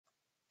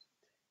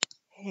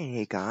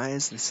Hey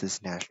guys, this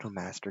is National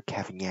Master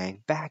Kevin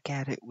Yang back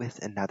at it with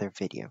another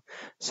video.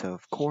 So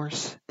of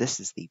course,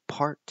 this is the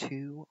part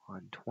 2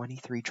 on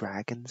 23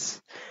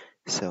 Dragons.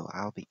 So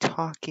I'll be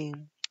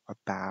talking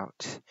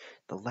about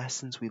the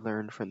lessons we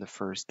learned from the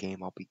first game.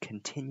 I'll be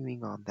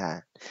continuing on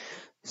that.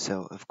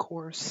 So of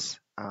course,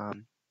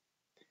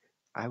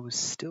 I was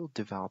still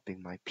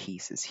developing my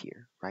pieces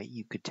here, right?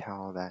 You could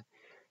tell that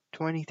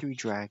 23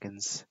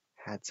 Dragons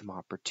had some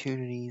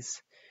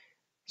opportunities.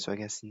 So I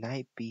guess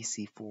knight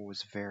bc4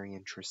 was very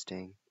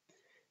interesting.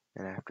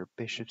 And after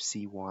bishop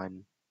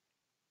c1,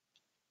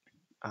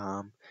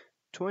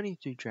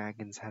 23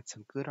 Dragons had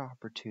some good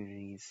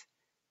opportunities.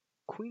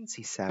 Queen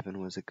c7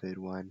 was a good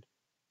one.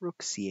 Rook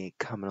c8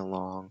 coming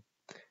along.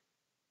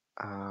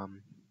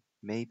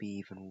 Maybe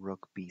even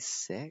rook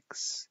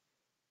b6.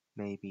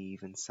 Maybe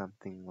even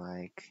something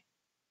like,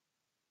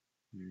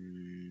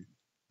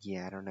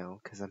 yeah, I don't know,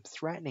 because I'm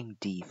threatening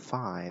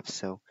d5,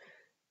 so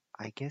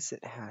I guess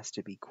it has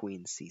to be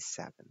queen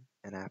c7.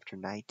 And after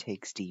knight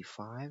takes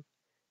d5, let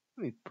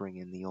me bring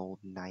in the old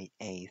knight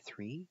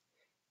a3.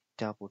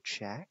 Double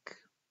check.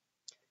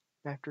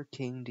 After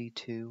king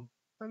d2,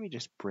 let me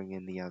just bring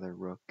in the other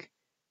rook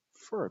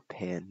for a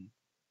pin.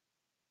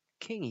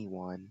 King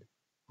e1,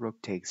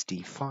 rook takes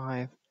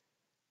d5,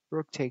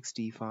 rook takes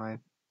d5,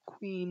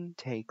 queen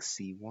takes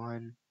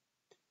c1,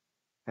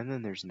 and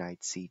then there's knight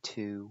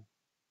c2,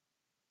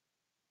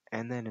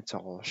 and then it's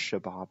all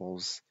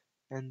shabobbles,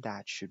 and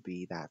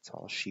that's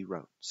all she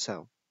wrote.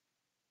 So,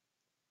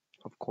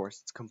 of course,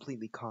 it's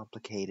completely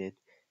complicated,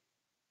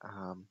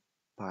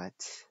 but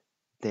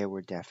there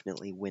were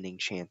definitely winning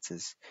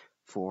chances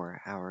for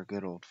our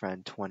good old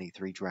friend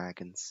 23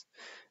 Dragons.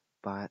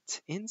 But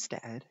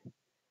instead,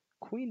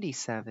 queen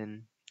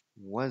d7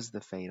 was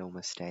the fatal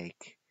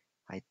mistake.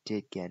 I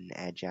did get an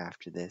edge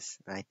after this,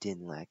 and I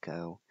didn't let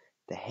go.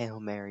 The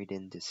Hail Mary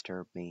didn't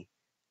disturb me,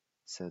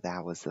 so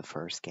that was the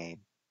first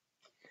game.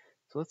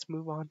 So let's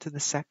move on to the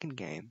second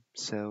game.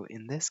 So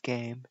in this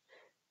game,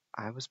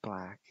 I was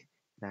black,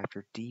 and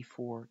after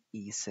d4,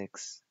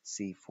 e6,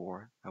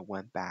 c4, I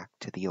went back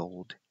to the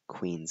old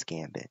Queen's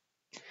Gambit.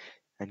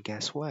 And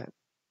guess what?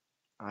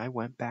 I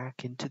went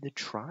back into the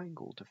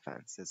triangle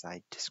defense as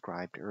I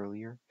described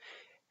earlier.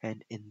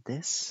 And in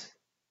this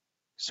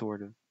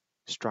sort of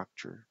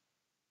structure,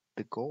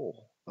 the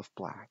goal of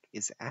black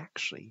is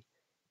actually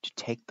to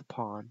take the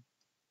pawn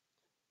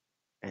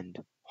and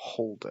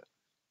hold it.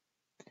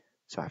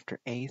 So after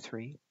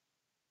a3,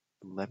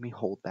 let me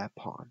hold that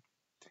pawn.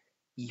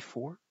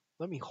 e4,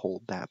 let me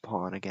hold that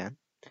pawn again.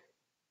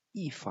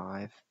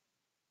 e5,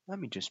 let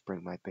me just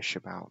bring my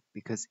bishop out,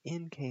 because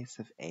in case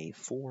of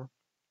a4,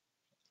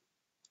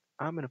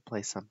 I'm going to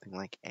play something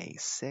like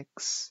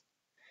a6,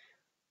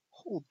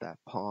 hold that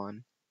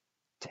pawn,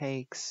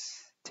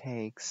 takes,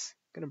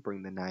 going to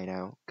bring the knight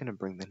out, going to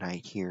bring the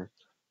knight here,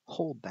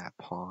 hold that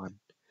pawn.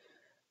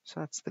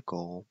 So that's the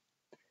goal.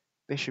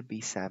 Bishop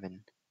b7,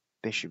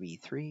 bishop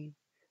e3,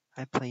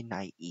 I play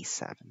knight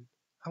e7.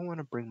 I want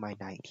to bring my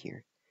knight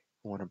here.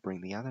 I want to bring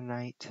the other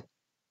knight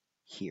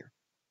here.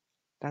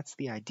 That's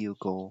the ideal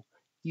goal.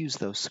 Use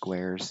those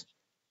squares.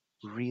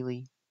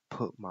 Really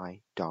put my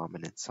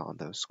dominance on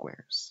those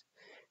squares.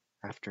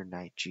 After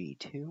knight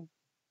g2,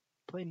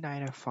 play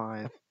knight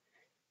f5,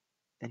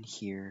 and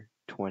here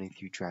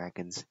 23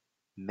 Dragons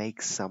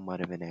make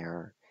somewhat of an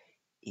error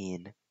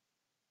in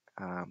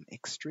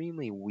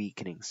extremely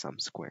weakening some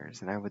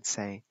squares. And I would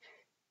say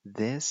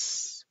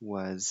this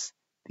was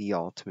the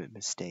ultimate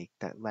mistake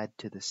that led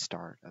to the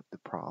start of the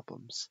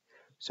problems.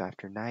 So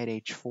after knight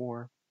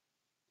h4,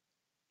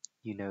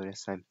 you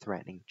notice I'm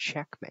threatening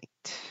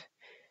checkmate.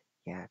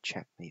 Yeah,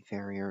 checkmate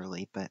very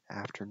early, but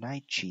after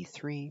knight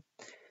g3,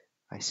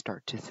 I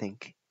start to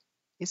think,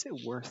 is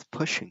it worth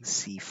pushing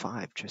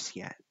c5 just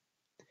yet?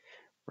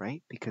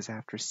 Right? Because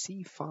after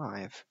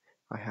c5,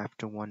 I have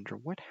to wonder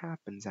what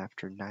happens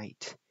after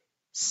knight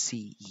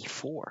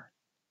ce4,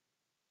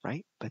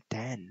 right? But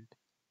then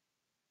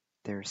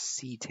there's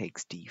c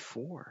takes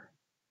d4,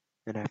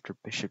 and after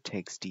bishop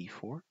takes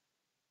d4,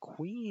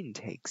 queen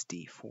takes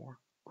d4,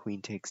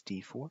 queen takes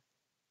d4,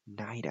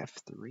 knight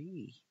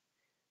f3.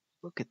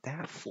 Look at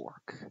that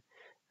fork.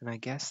 And I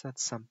guess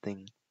that's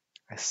something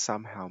I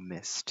somehow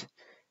missed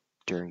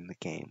during the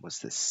game, was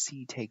the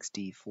c takes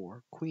d4,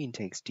 queen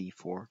takes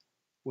d4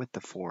 with the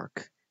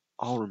fork.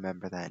 I'll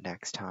remember that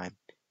next time.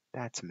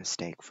 That's a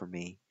mistake for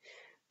me.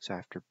 So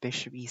after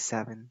bishop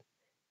e7,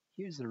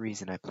 here's the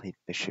reason I played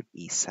bishop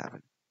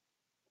e7.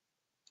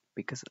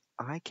 Because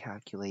I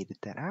calculated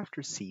that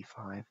after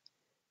c5,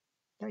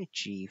 knight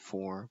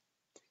g4,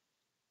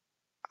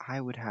 I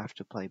would have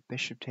to play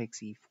bishop takes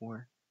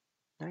e4,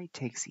 knight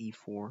takes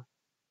e4,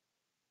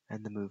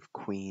 and the move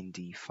queen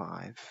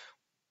d5.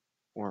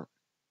 Or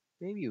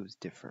maybe it was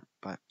different,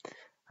 but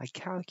I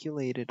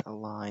calculated a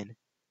line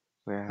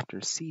where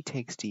after c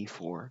takes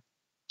d4,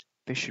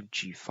 bishop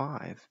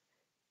g5,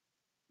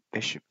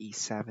 bishop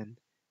e7,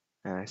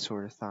 and I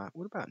sort of thought,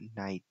 what about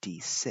knight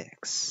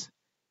d6,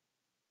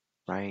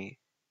 right?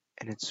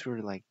 And it's sort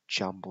of like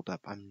jumbled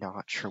up. I'm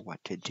not sure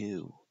what to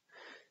do.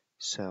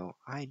 So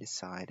I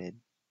decided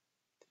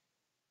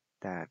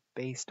that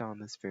based on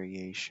this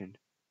variation,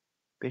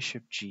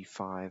 bishop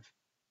g5,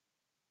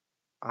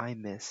 I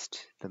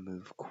missed the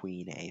move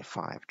queen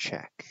a5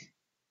 check.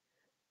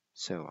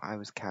 So I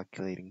was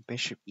calculating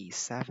bishop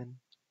e7.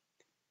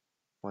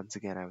 Once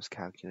again, I was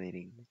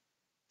calculating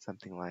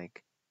something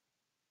like,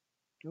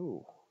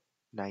 ooh,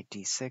 knight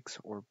d6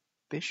 or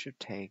bishop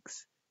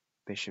takes,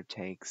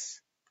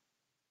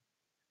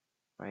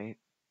 right?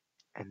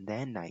 And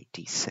then knight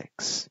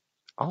d6.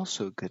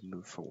 Also a good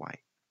move for white.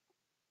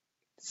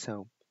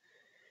 So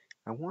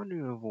I wanted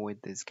to avoid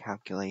these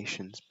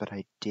calculations, but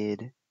I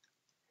did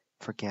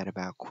forget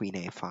about queen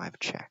a5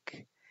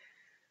 check.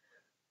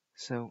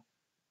 So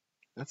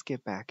let's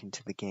get back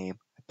into the game.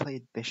 I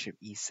played bishop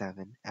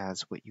e7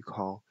 as what you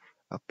call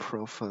a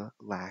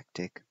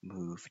prophylactic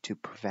move to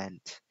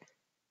prevent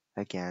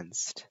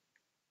against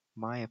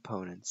my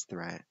opponent's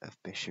threat of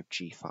bishop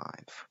g5.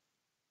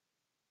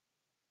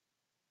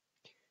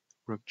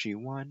 Rook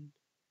g1,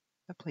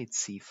 I played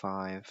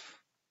c5,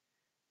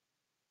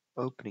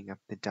 opening up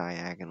the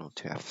diagonal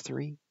to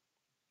f3,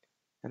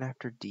 and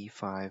after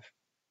d5,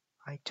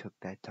 I took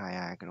that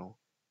diagonal,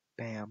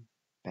 bam,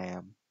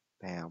 bam,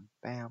 bam,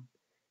 bam,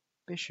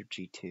 bishop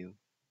g2,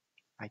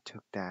 I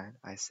took that,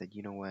 I said,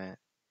 you know what,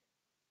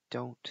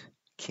 don't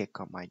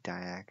kick on my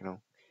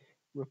diagonal,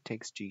 rook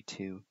takes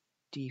g2,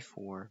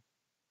 d4,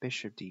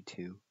 bishop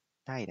d2,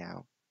 knight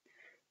out,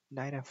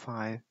 knight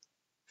f5,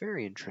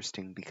 very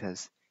interesting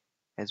because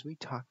as we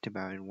talked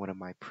about in one of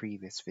my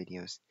previous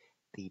videos,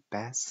 the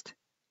best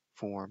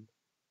form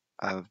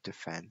of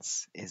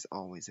defense is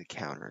always a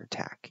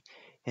counterattack.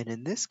 And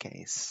in this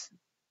case,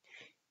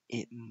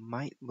 it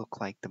might look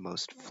like the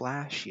most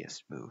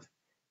flashiest move,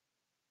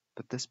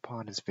 but this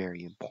pawn is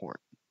very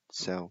important.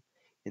 So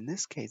in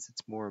this case,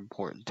 it's more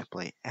important to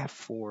play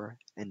f4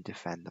 and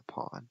defend the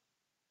pawn.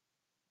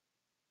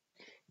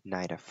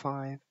 Knight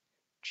f5,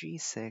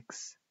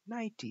 g6,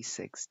 knight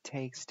d6,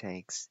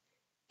 takes,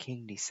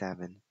 king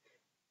d7,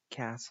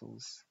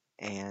 castles,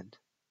 and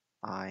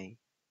I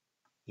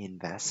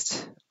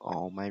invest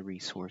all my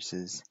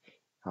resources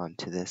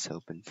onto this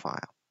open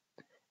file.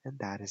 And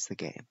that is the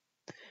game.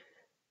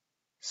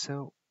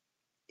 So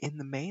in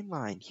the main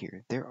line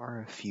here, there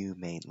are a few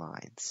main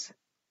lines.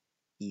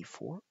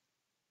 e4,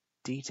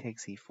 d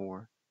takes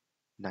e4,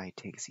 knight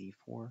takes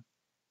e4,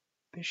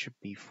 bishop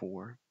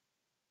b4.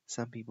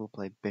 Some people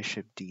play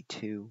bishop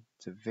d2.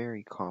 It's a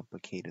very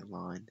complicated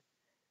line.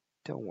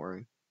 Don't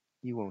worry,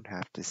 you won't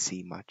have to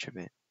see much of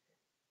it.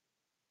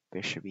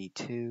 Bishop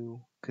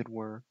e2 could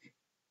work.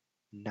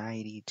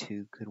 Knight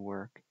e2 could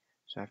work.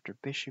 So after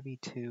bishop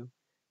e2,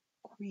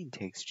 queen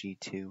takes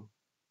g2,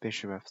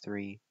 bishop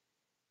f3,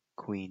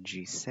 queen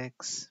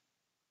g6,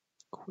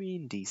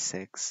 queen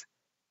d6,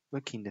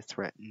 looking to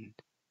threaten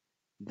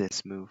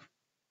this move.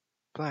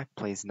 Black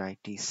plays knight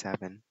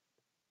d7,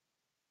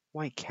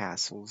 white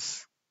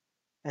castles,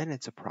 and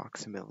it's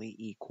approximately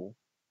equal.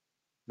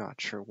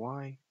 Not sure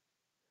why.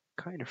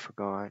 Kind of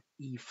forgot.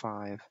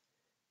 e5,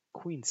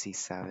 queen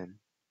c7,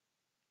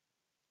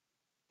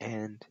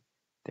 and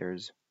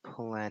there's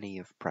plenty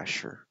of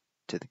pressure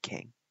to the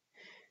king.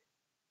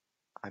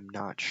 I'm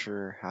not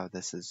sure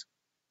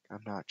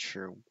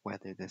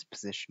whether this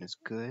position is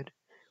good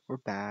or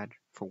bad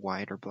for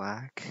white or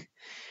black,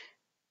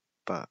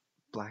 but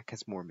black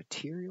has more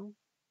material,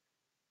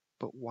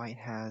 but white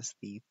has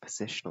the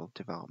positional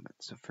development.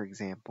 So for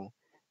example,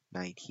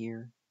 knight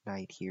here,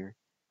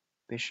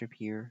 bishop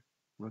here,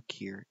 rook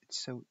here. It's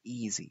so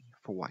easy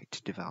for white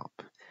to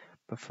develop.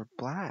 But for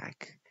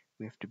black,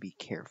 we have to be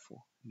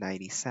careful.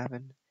 Knight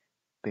e7,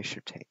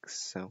 bishop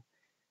takes. So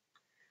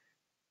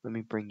let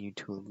me bring you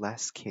to a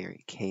less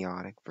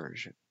chaotic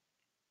version.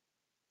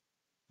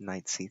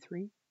 Knight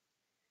c3,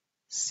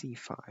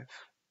 c5,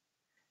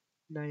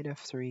 knight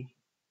f3,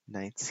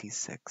 knight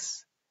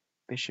c6,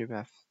 bishop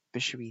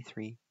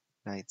e3,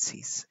 knight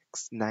c6,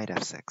 knight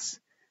f6,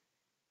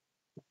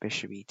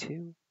 bishop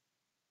e2,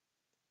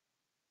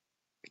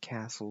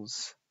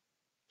 castles,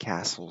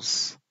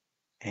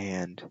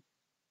 and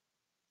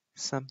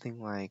something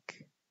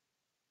like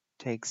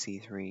take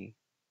c3,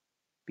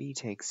 b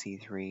takes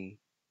c3,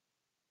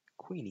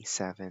 queen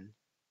e7,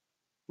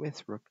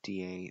 with rook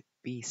d8,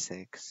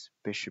 b6,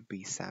 bishop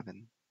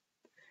b7.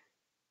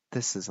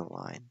 This is a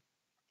line.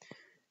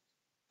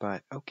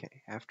 But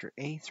okay, after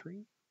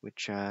a3,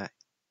 which I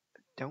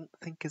don't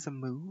think is a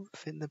move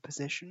in the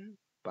position,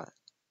 but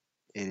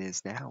it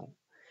is now.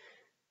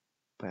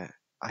 But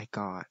I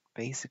got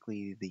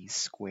basically the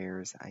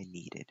squares I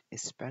needed,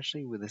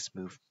 especially with this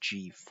move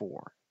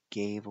g4,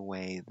 gave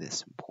away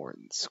this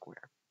important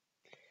square.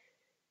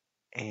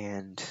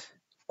 And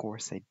of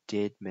course I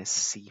did miss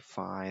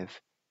c5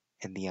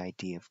 and the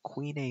idea of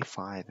queen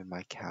a5 in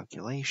my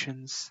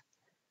calculations.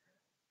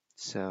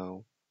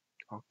 So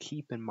I'll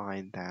keep in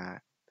mind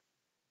that.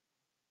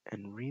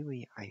 And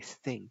really, I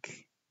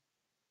think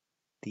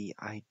the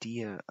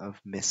idea of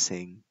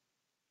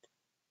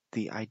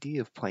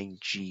playing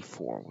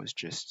g4 was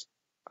just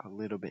a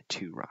little bit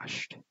too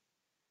rushed.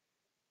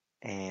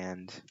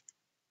 And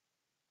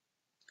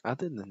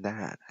other than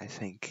that, I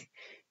think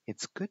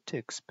it's good to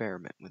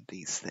experiment with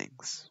these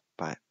things,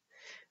 but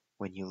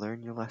when you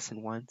learn your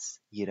lesson once,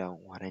 you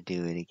don't want to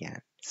do it again.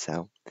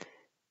 So,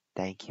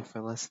 thank you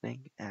for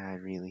listening, and I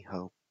really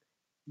hope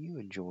you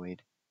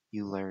enjoyed,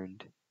 you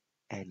learned,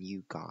 and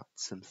you got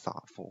some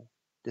thoughtful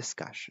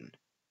discussion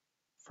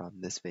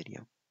from this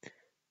video.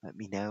 Let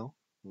me know,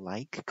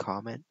 like,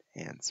 comment,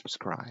 and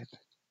subscribe.